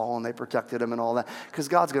kill Paul and they protected him and all that. Because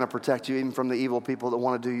God's going to protect you even from the evil people that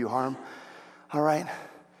want to do you harm. All right?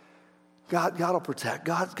 God will protect.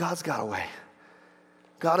 God's got a way.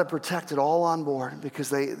 God had protected all on board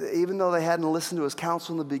because even though they hadn't listened to his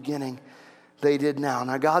counsel in the beginning, they did now.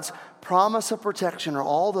 Now, God's promise of protection are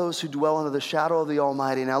all those who dwell under the shadow of the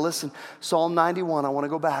Almighty. Now, listen, Psalm 91, I want to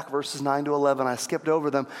go back, verses 9 to 11. I skipped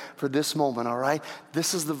over them for this moment, all right?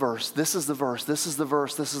 This is the verse, this is the verse, this is the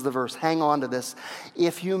verse, this is the verse. Hang on to this.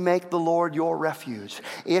 If you make the Lord your refuge,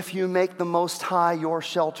 if you make the Most High your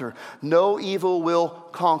shelter, no evil will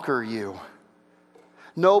conquer you.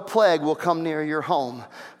 No plague will come near your home,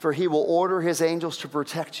 for he will order his angels to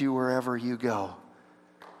protect you wherever you go.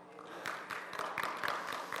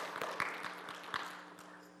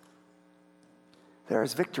 There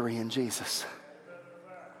is victory in Jesus.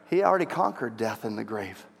 He already conquered death in the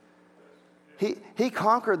grave. He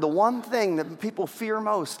conquered the one thing that people fear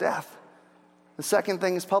most, death. The second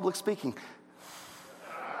thing is public speaking.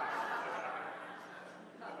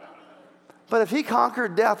 But if he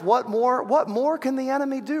conquered death, what more can the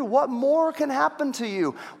enemy do? What more can happen to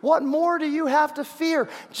you? What more do you have to fear?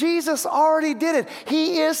 Jesus already did it.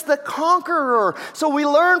 He is the conqueror. So we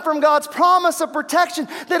learn from God's promise of protection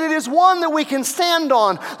that it is one that we can stand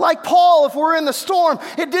on. Like Paul, if we're in the storm,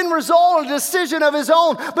 it didn't result in a decision of his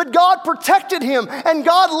own, but God protected him and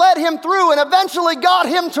God led him through and eventually got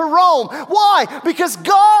him to Rome. Why? Because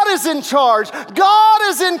God is in charge. God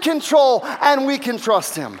is in control and we can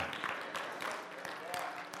trust him.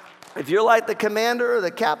 If you're like the commander or the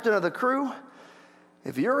captain of the crew,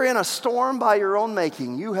 if you're in a storm by your own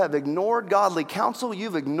making, you have ignored godly counsel,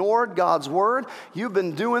 you've ignored God's word, you've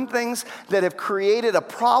been doing things that have created a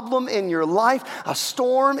problem in your life, a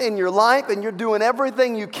storm in your life, and you're doing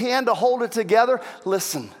everything you can to hold it together,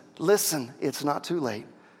 listen, it's not too late.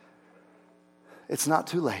 It's not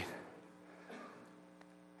too late.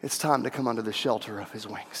 It's time to come under the shelter of his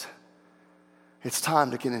wings. It's time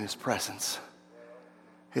to get in his presence.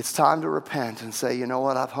 It's time to repent and say, you know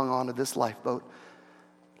what, I've hung on to this lifeboat.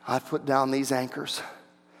 I've put down these anchors.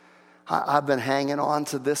 I've been hanging on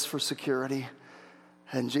to this for security.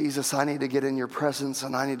 And Jesus, I need to get in your presence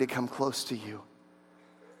and I need to come close to you.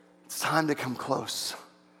 It's time to come close.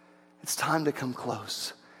 It's time to come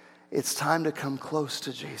close. It's time to come close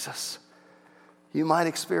to Jesus. You might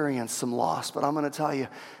experience some loss, but I'm going to tell you,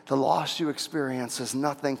 the loss you experience is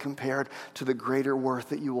nothing compared to the greater worth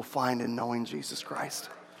that you will find in knowing Jesus Christ.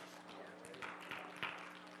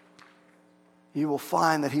 You will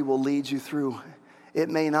find that he will lead you through. It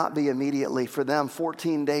may not be immediately. For them,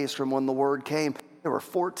 14 days from when the word came, there were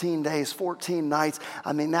 14 days, 14 nights.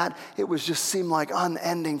 I mean, it was just seemed like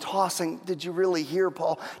unending tossing. Did you really hear,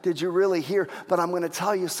 Paul? Did you really hear? But I'm going to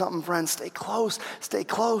tell you something, friends. Stay close, stay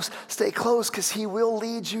close, stay close, because he will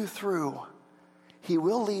lead you through. He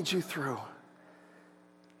will lead you through.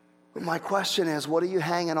 But my question is, what are you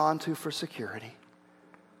hanging on to for security?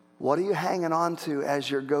 What are you hanging on to as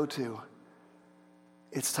your go-to?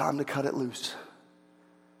 It's time to cut it loose.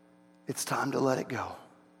 It's time to let it go.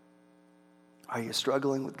 Are you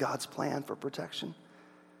struggling with God's plan for protection?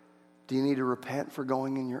 Do you need to repent for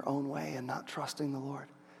going in your own way and not trusting the Lord?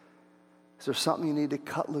 Is there something you need to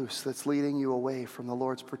cut loose that's leading you away from the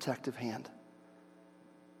Lord's protective hand?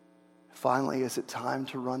 Finally, is it time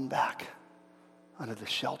to run back under the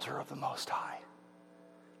shelter of the Most High?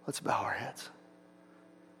 Let's bow our heads.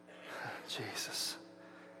 Jesus.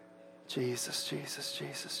 Jesus, Jesus,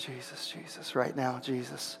 Jesus, Jesus, Jesus. Right now,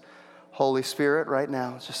 Jesus. Holy Spirit, right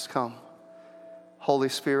now, just come. Holy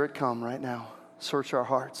Spirit, come right now. Search our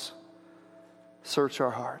hearts. Search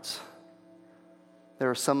our hearts. There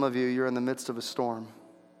are some of you, you're in the midst of a storm.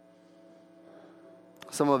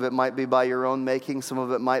 Some of it might be by your own making. Some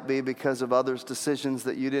of it might be because of others' decisions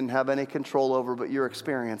that you didn't have any control over, but you're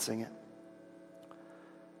experiencing it.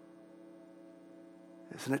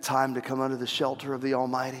 Isn't it time to come under the shelter of the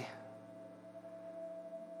Almighty?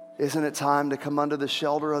 Isn't it time to come under the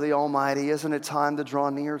shelter of the Almighty? Isn't it time to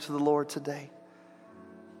draw near to the Lord today?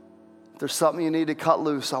 If there's something you need to cut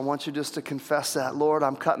loose, I want you just to confess that. Lord,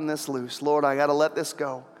 I'm cutting this loose. Lord, I got to let this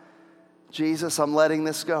go. Jesus, I'm letting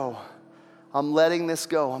this go. I'm letting this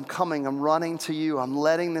go. I'm coming. I'm running to you. I'm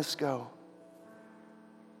letting this go.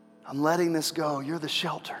 I'm letting this go. You're the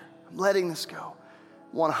shelter. I'm letting this go.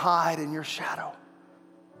 I want to hide in your shadow.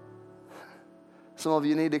 Some of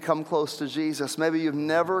you need to come close to Jesus. Maybe you've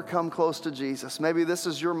never come close to Jesus. Maybe this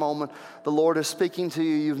is your moment. The Lord is speaking to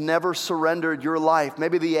you. You've never surrendered your life.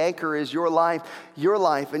 Maybe the anchor is your life,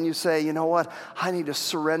 and you say, you know what? I need to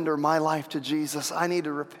surrender my life to Jesus. I need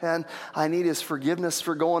to repent. I need His forgiveness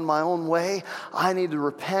for going my own way. I need to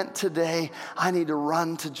repent today. I need to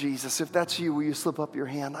run to Jesus. If that's you, will you slip up your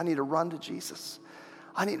hand? I need to run to Jesus.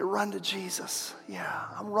 I need to run to Jesus. Yeah,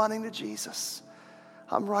 I'm running to Jesus.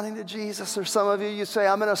 I'm running to Jesus. There's some of you, you say,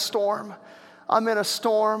 I'm in a storm. I'm in a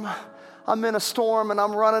storm. I'm in a storm, and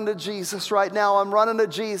I'm running to Jesus right now. I'm running to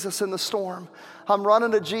Jesus in the storm. I'm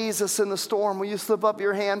running to Jesus in the storm. Will you slip up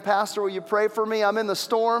your hand, Pastor? Will you pray for me? I'm in the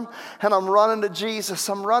storm, and I'm running to Jesus.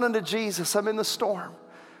 I'm running to Jesus. I'm in the storm.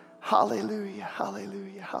 Hallelujah,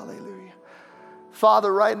 hallelujah, hallelujah.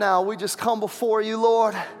 Father, right now, we just come before you,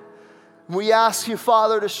 Lord. We ask you,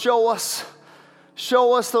 Father, to show us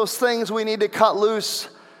those things we need to cut loose.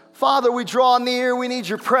 Father, we draw near. We need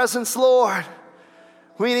your presence, Lord.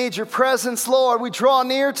 We need your presence, Lord. We draw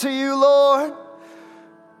near to you, Lord.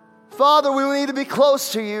 Father, we need to be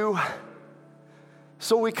close to you.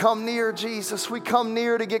 So we come near, Jesus. We come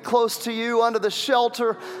near to get close to you, under the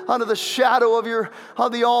shelter, under the shadow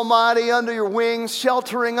of the Almighty, under your wings,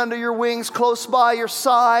 sheltering under your wings, close by your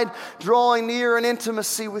side, drawing near in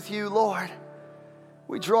intimacy with you, Lord.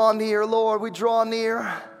 We draw near, Lord. We draw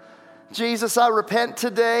near. Jesus, I repent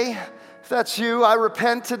today. If that's you, I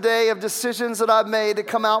repent today of decisions that I've made to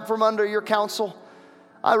come out from under your counsel.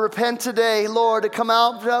 I repent today, Lord, to come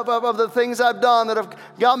out of the things I've done that have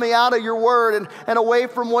got me out of your word and away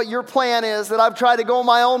from what your plan is, that I've tried to go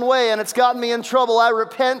my own way and it's gotten me in trouble. I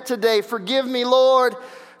repent today. Forgive me, Lord.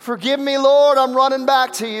 Forgive me, Lord. I'm running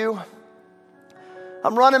back to you.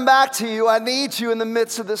 I'm running back to you. I need you in the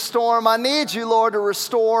midst of this storm. I need you, Lord, to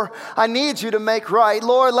restore. I need you to make right.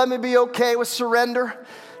 Lord, let me be okay with surrender,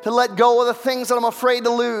 to let go of the things that I'm afraid to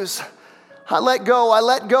lose. I let go, I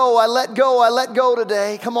let go, I let go, I let go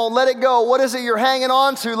today. Come on, let it go. What is it you're hanging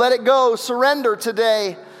on to? Let it go. Surrender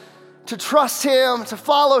today. To trust Him, to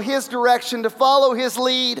follow His direction, to follow His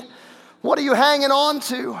lead. What are you hanging on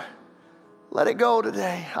to? Let it go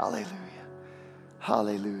today. Hallelujah.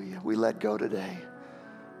 Hallelujah. We let go today.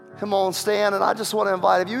 Come on, stand, and I just want to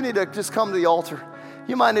invite, if you need to just come to the altar,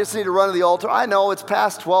 you might just need to run to the altar. I know it's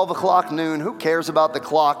past 12 o'clock noon. Who cares about the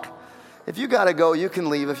clock? If you got to go, you can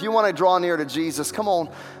leave. If you want to draw near to Jesus, come on,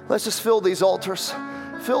 let's just fill these altars.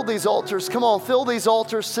 Fill these altars. Come on, fill these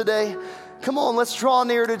altars today. Come on, let's draw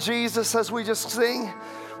near to Jesus as we just sing.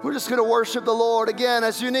 We're just going to worship the Lord. Again,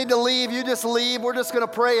 as you need to leave, you just leave. We're just going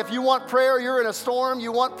to pray. If you want prayer, you're in a storm,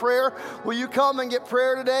 you want prayer, will you come and get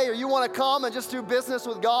prayer today? Or you want to come and just do business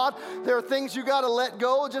with God? There are things you got to let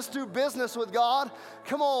go. Just do business with God.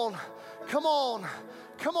 Come on. Come on.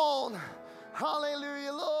 Come on.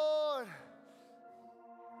 Hallelujah, Lord.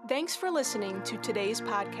 Thanks for listening to today's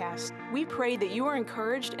podcast. We pray that you are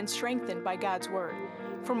encouraged and strengthened by God's Word.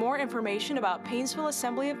 For more information about Painesville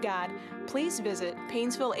Assembly of God, please visit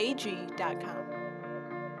painesvilleag.com.